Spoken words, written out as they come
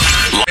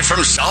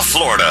From South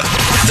Florida,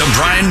 the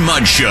Brian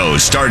Mudd Show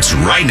starts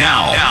right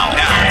now.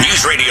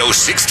 News Radio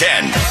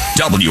 610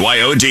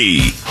 WIOD.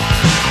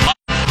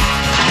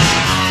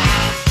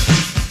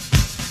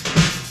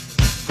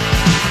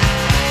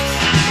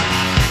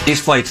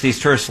 These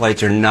tourist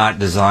flights are not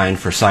designed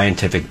for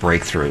scientific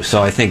breakthrough.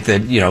 So I think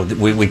that,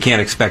 we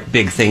can't expect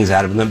big things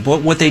out of them.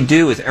 But what they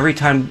do is every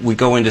time we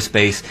go into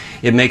space,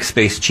 it makes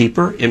space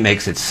cheaper, it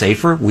makes it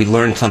safer. We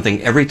learn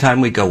something every time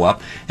we go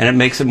up, and it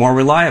makes it more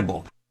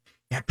reliable.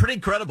 Yeah, pretty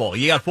incredible.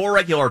 You got 4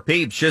 regular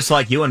peeps just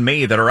like you and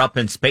me that are up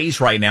in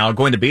space right now,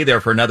 going to be there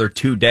for another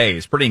 2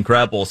 days. Pretty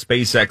incredible.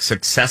 SpaceX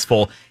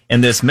successful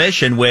in this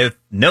mission with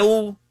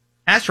no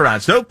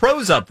astronauts, no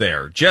pros up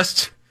there,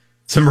 just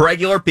some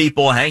regular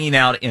people hanging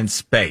out in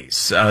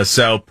space.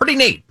 So pretty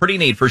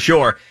neat for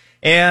sure.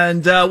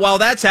 And while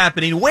that's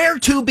happening, where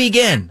to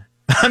begin?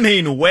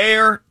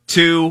 Where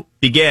to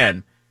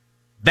begin?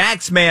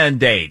 Vax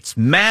mandates,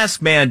 mask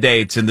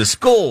mandates in the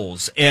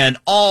schools, and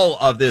all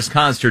of this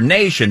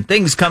consternation,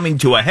 things coming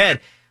to a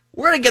head.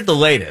 We're going to get the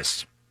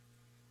latest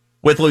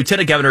with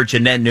Lieutenant Governor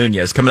Jeanette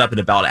Nunez coming up in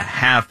about a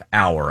half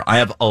hour. I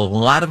have a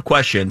lot of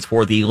questions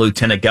for the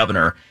Lieutenant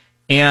Governor,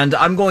 and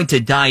I'm going to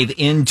dive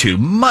into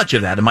much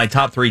of that in my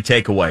top 3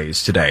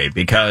 takeaways today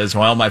because,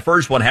 well, my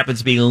first one happens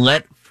to be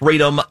let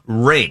freedom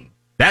ring.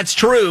 That's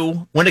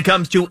true when it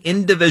comes to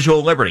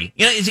individual liberty.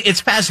 It's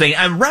fascinating.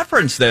 I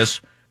referenced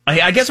this,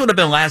 I guess it would have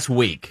been last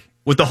week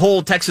with the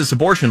whole Texas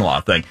abortion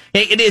law thing.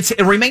 It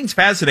remains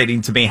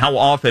fascinating to me how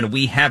often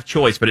we have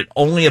choice, but it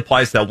only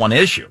applies to that one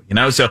issue,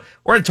 So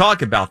we're going to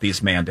talk about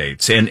these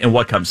mandates and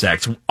what comes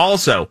next.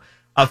 Also,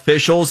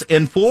 officials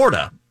in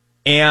Florida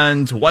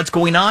and what's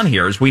going on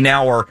here as we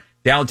now are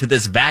down to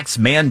this vax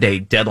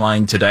mandate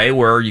deadline today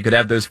where you could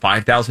have those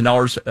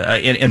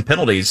 $5,000 in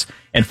penalties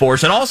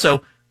enforced. And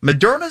also,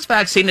 Moderna's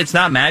vaccine, it's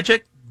not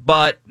magic,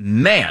 but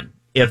man,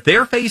 if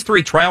their phase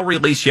 3 trial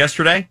released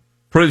yesterday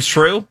proves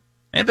true,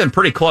 they've been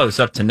pretty close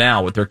up to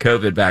now with their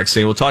COVID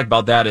vaccine. We'll talk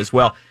about that as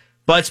well.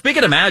 But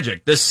speaking of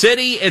magic, the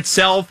city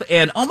itself,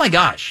 and oh my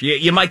gosh,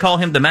 you might call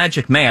him the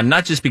magic man,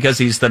 not just because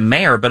he's the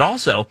mayor, but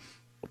also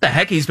what the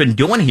heck he's been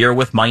doing here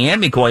with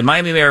MiamiCoin.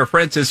 Miami Mayor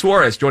Francis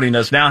Suarez joining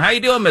us now. How you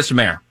doing, Mr.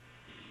 Mayor?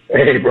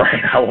 Hey, Brian,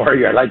 how are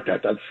you? I like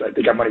that. I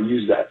think I'm going to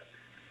use that.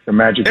 The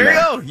magic man.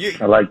 There you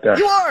go. I like that.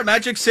 You are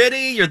Magic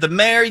City. You're the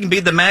mayor. You can be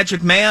the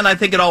magic man. I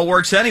think it all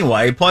works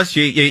anyway. Plus,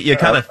 you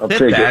kind of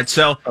fit that.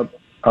 So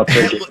I'll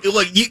take it.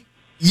 Look,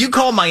 you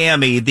call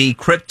Miami the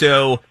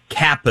crypto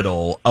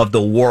capital of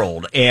the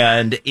world,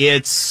 and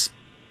it's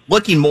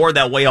looking more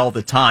that way all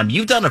the time.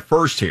 You've done a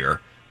first here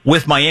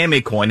with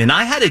MiamiCoin, and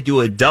I had to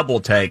do a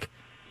double take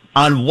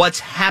on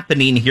what's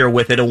happening here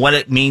with it and what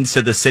it means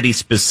to the city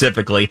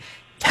specifically.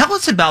 Tell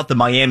us about the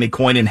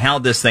MiamiCoin and how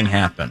this thing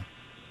happened.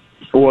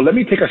 Well, let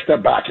me take a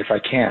step back if I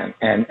can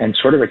and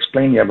sort of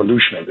explain the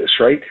evolution of this,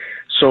 right?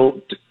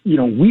 So,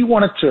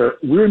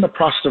 we're in the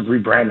process of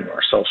rebranding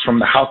ourselves from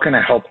the how can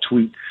I help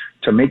tweet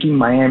to making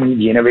Miami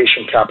the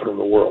innovation capital of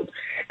the world.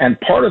 And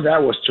part of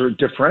that was to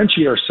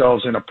differentiate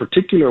ourselves in a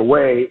particular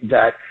way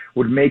that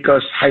would make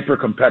us hyper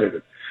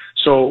competitive.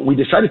 So we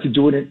decided to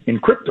do it in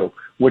crypto,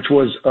 which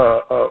was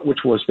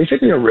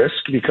basically a risk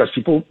because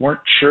people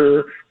weren't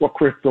sure what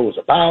crypto was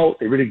about.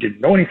 They really didn't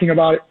know anything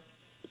about it.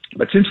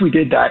 But since we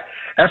did that,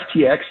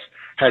 FTX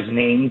has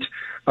named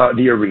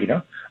the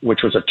arena,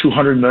 which was a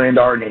 $200 million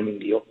naming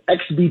deal.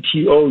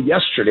 XBTO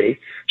yesterday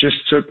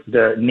just took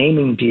the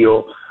naming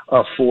deal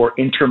for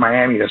Inter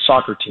Miami, the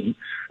soccer team.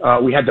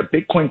 We had the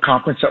Bitcoin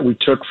conference that we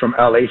took from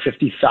LA,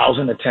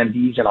 50,000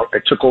 attendees, and I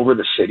took over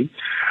the city.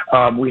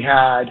 We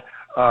had,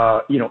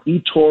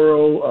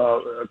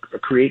 eToro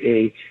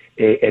create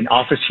an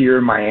office here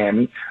in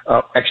Miami.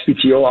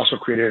 XBTO also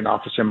created an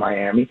office in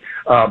Miami.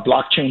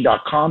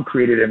 Blockchain.com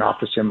created an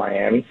office in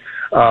Miami.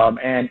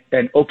 And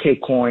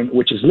OkCoin,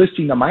 which is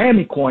listing the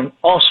MiamiCoin,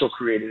 also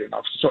created an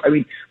office. So,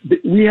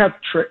 we have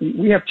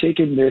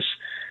taken this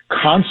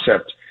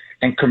concept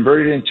and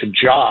converted it into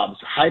jobs,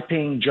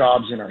 high-paying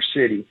jobs in our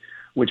city,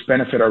 which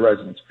benefit our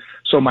residents.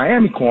 So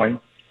MiamiCoin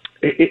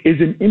is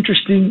an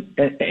interesting,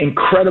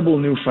 incredible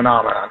new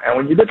phenomenon. And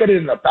when you look at it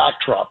in the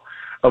backdrop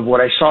of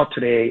what I saw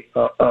today,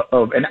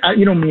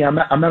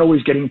 I'm not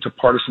always getting into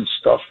partisan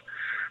stuff,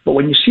 but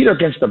when you see it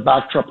against the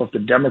backdrop of the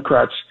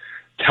Democrats'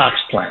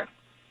 tax plan,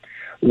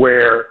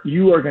 where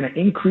you are going to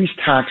increase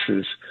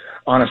taxes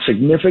on a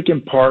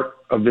significant part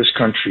of this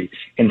country.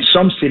 In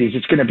some cities,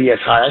 it's going to be as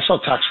high. I saw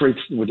tax rates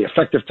with the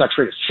effective tax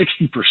rate of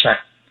 60%,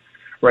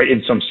 right,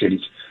 in some cities.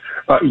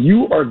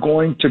 You are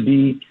going to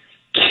be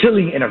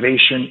killing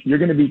innovation. You're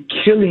going to be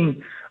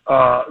killing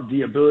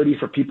the ability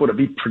for people to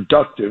be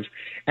productive.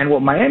 And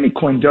what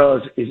MiamiCoin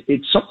does is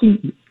it's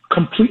something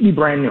completely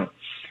brand new.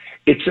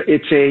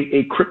 It's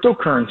a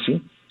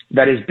cryptocurrency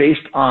that is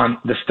based on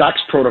the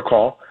Stacks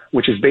protocol,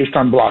 which is based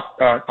on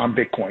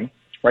Bitcoin,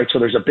 right? So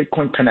there's a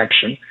Bitcoin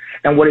connection.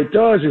 And what it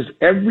does is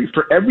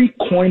for every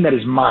coin that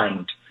is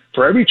mined,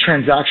 for every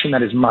transaction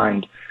that is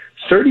mined,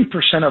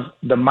 30% of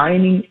the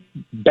mining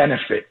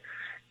benefit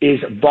is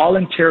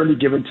voluntarily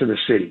given to the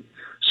city.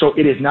 So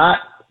it is not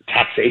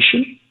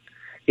taxation.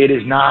 It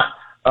is not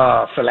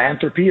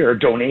philanthropy or a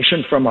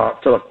donation from a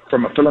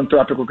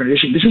philanthropic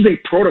organization. This is a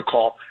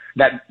protocol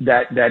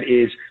that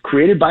is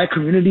created by a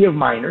community of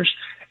miners,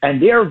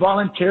 and they are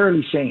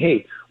voluntarily saying,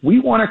 hey, we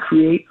want to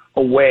create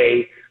a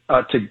way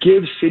to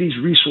give cities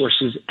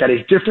resources that is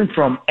different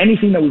from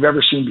anything that we've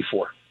ever seen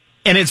before.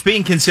 And it's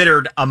being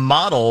considered a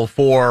model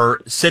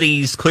for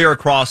cities clear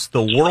across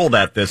the world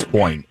at this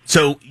point.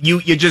 So you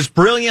just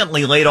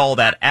brilliantly laid all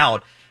that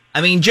out.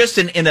 I mean, just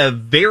in a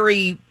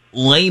very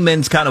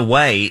layman's kind of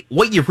way,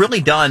 what you've really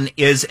done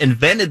is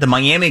invented the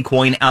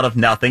MiamiCoin out of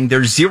nothing.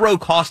 There's zero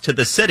cost to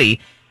the city.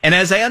 And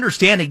as I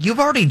understand it, you've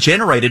already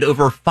generated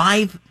over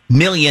 $5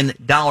 million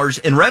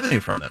in revenue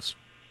from this.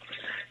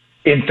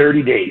 In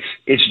 30 days,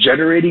 it's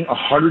generating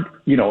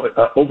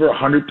over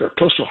 100 or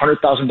close to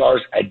 $100,000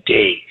 a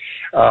day.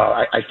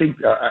 I think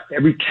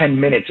every 10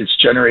 minutes it's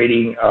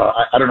generating,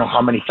 I don't know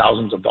how many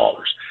thousands of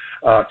dollars,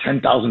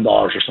 $10,000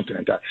 or something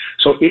like that.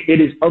 So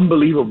it is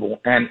unbelievable.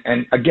 And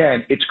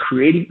again, it's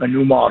creating a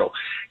new model.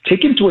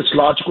 Taken to its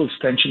logical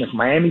extension, if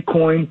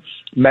MiamiCoin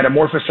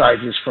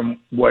metamorphosizes from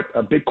what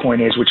a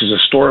Bitcoin is, which is a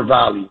store of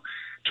value,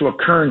 to a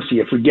currency,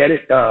 if we get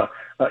it,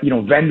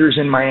 vendors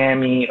in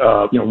Miami,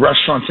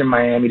 restaurants in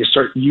Miami to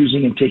start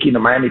using and taking the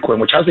MiamiCoin,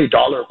 which has a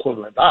dollar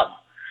equivalent value,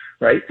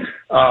 right?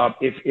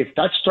 If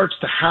that starts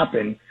to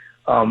happen,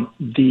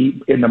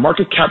 the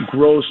market cap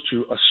grows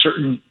to a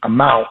certain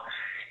amount,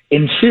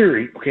 in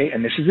theory, okay,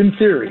 and this is in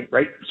theory,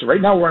 right? So right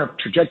now we're on a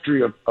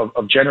trajectory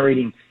of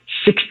generating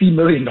 $60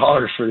 million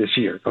for this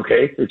year,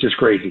 okay, which is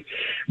crazy.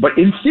 But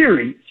in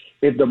theory,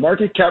 if the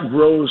market cap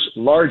grows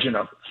large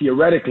enough,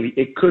 theoretically,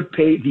 it could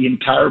pay the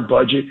entire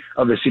budget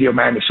of the city of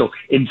Miami. So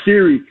in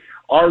theory,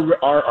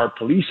 our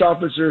police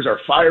officers, our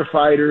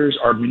firefighters,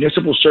 our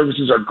municipal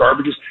services, our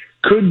garbages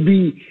could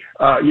be,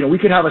 we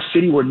could have a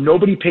city where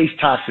nobody pays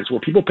taxes,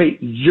 where people pay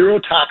zero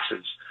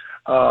taxes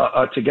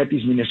to get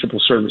these municipal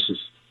services.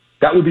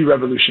 That would be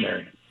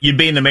revolutionary. You'd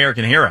be an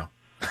American hero.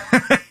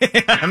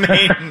 I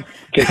mean,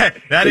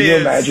 can you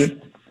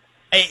imagine?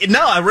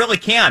 No, I really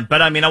can't.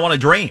 But I mean, I want to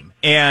dream,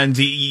 and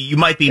you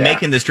might be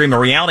making this dream a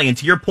reality. And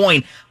to your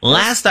point,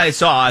 last I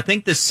saw, I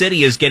think the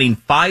city is getting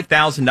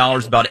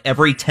 $5,000 about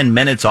every 10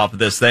 minutes off of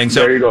this thing.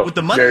 So there you go. With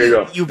the money,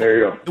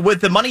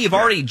 with the money you've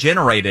already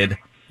generated,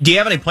 do you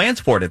have any plans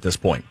for it at this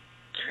point?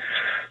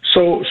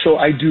 So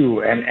I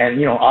do,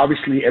 and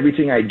obviously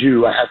everything I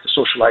do, I have to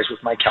socialize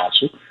with my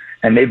council.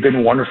 And they've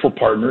been wonderful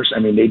partners.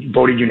 I mean, they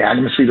voted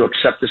unanimously to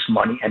accept this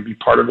money and be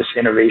part of this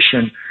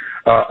innovation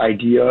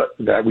idea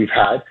that we've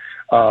had.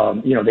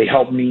 They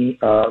helped me,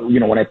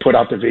 when I put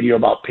out the video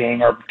about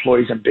paying our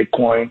employees in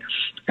Bitcoin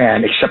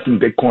and accepting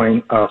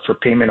Bitcoin for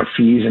payment of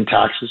fees and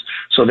taxes.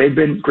 So they've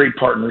been great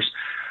partners.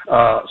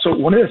 So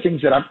one of the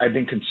things that I've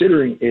been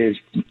considering is,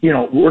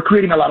 we're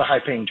creating a lot of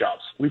high-paying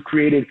jobs. We've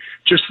created,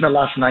 just in the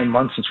last 9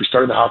 months since we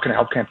started the How Can I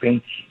Help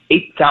campaign,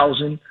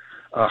 8,000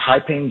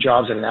 high-paying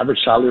jobs at an average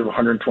salary of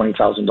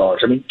 $120,000.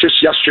 I mean, just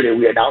yesterday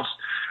we announced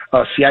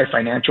CI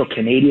Financial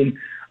Canadian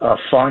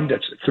fund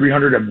that's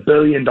 $300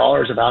 billion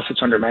of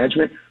assets under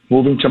management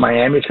moving to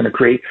Miami. It's going to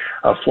create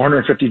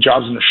 450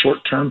 jobs in the short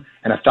term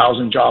and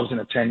 1,000 jobs in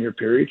a 10-year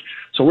period.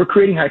 So we're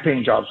creating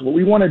high-paying jobs. What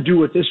we want to do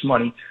with this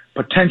money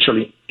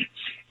potentially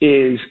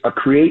is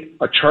create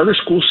a charter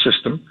school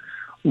system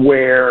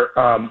where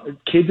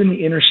kids in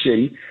the inner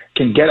city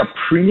can get a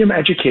premium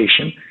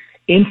education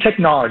in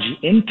technology,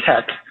 in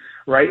tech.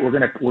 Right, we're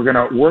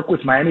gonna work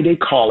with Miami-Dade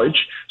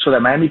College so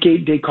that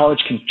Miami-Dade College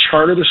can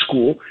charter the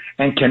school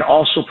and can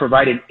also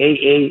provide an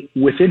AA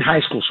within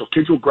high school. So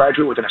kids will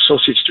graduate with an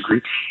associate's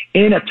degree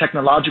in a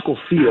technological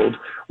field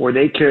where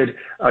they could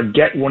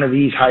get one of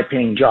these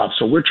high-paying jobs.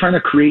 So we're trying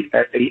to create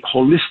a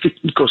holistic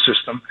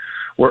ecosystem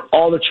where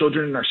all the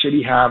children in our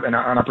city have an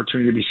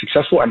opportunity to be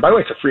successful. And by the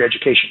way, it's a free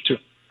education too.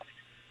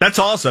 That's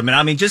awesome. And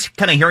I mean, just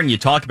kind of hearing you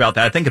talk about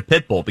that, I think of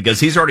Pitbull, because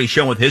he's already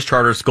shown with his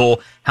charter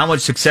school how much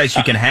success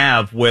you can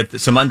have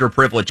with some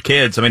underprivileged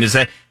kids. I mean, is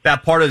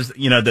that part of,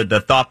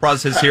 the thought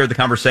process here, the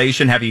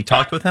conversation? Have you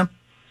talked with him?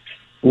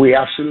 We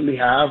absolutely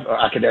have.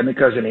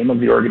 Academica is the name of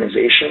the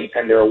organization,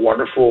 and they're a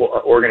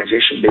wonderful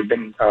organization. They've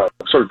been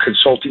sort of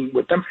consulting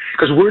with them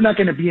because we're not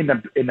going to be in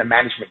the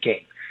management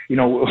game.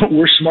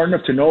 We're smart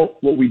enough to know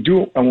what we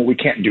do and what we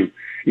can't do.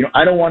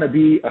 I don't want to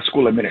be a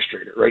school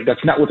administrator, right?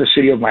 That's not what the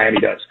city of Miami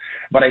does.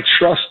 But I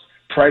trust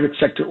private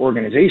sector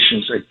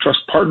organizations. I trust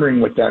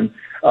partnering with them.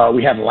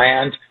 We have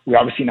land. We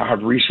obviously now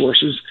have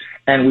resources.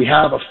 And we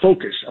have a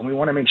focus. And we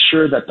want to make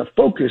sure that the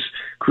focus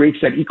creates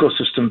that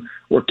ecosystem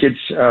where kids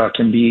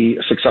can be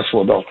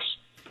successful adults.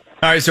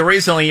 All right, so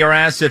recently you were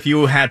asked if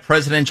you had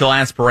presidential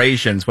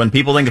aspirations. When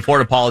people think of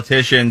Florida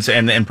politicians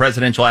and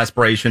presidential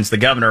aspirations, the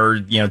governor,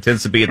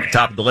 tends to be at the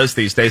top of the list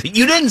these days.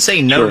 You didn't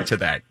say no to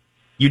that.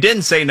 You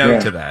didn't say no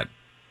to that.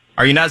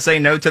 Are you not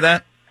saying no to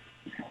that?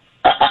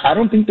 I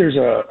don't think there's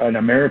an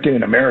American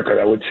in America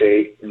that would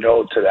say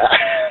no to that.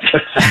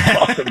 That's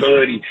a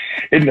possibility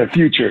in the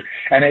future.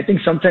 And I think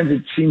sometimes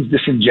it seems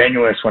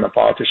disingenuous when a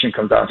politician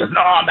comes out and says,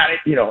 no, I'm not,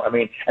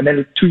 and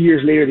then 2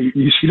 years later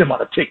you see them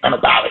on a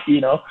ballot,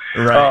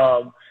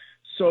 Right.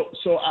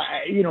 So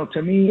I,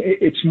 to me,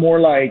 it's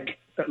more like,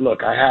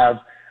 look, I have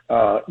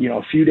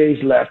a few days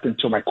left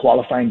until my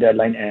qualifying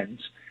deadline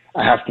ends.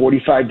 I have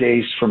 45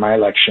 days for my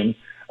election.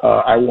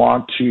 I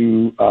want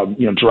to,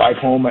 drive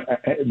home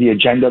the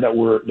agenda that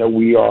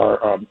we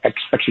are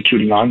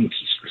executing on. This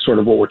is sort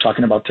of what we're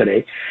talking about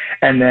today.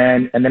 And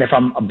then if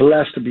I'm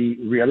blessed to be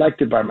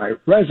reelected by my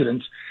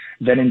residents,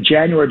 then in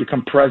January I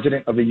become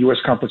president of the U.S.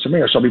 Conference of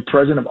Mayors. So I'll be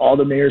president of all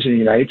the mayors in the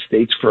United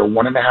States for a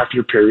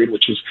 1.5-year period,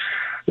 which is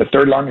the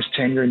third longest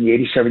tenure in the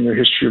 87-year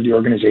history of the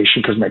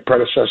organization, because my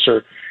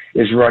predecessor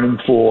is running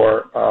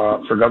for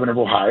governor of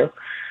Ohio.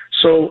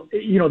 So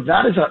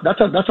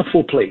that's a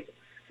full plate.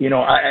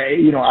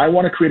 I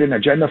want to create an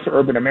agenda for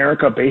urban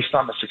America based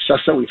on the success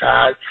that we've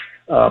had,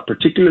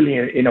 particularly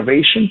in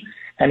innovation.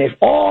 And if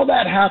all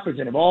that happens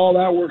and if all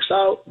that works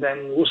out,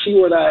 then we'll see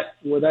where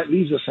that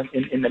leaves us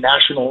in the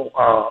national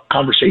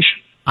conversation.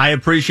 I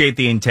appreciate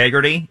the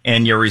integrity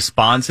and your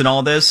response in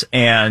all this.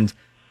 And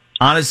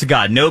honest to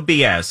God, no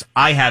BS.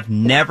 I have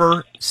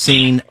never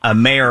seen a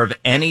mayor of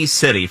any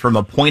city from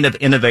a point of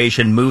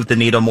innovation move the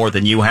needle more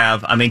than you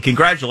have. I mean,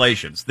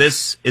 congratulations.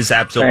 This is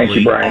absolutely Thank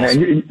you, Brian.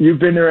 awesome. And you've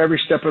been there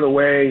every step of the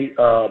way.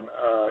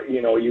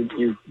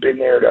 You've been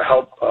there to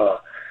help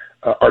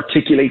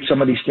articulate some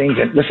of these things.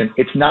 And listen,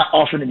 it's not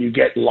often that you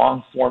get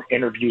long-form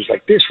interviews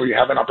like this where you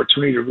have an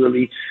opportunity to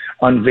really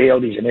unveil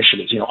these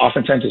initiatives.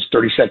 Oftentimes it's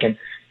 30-second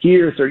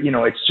here,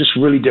 it's just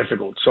really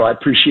difficult. So I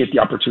appreciate the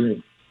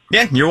opportunity.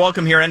 Yeah, you're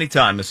welcome here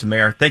anytime, Mr.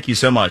 Mayor. Thank you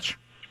so much.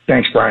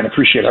 Thanks, Brian.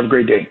 Appreciate it. Have a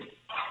great day.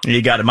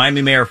 You got it.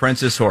 Miami Mayor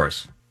Francis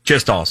Suarez.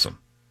 Just awesome.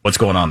 What's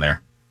going on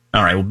there?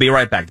 All right, we'll be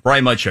right back. The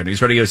Brian Mudd Show,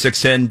 News Radio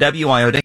 610 WIOD.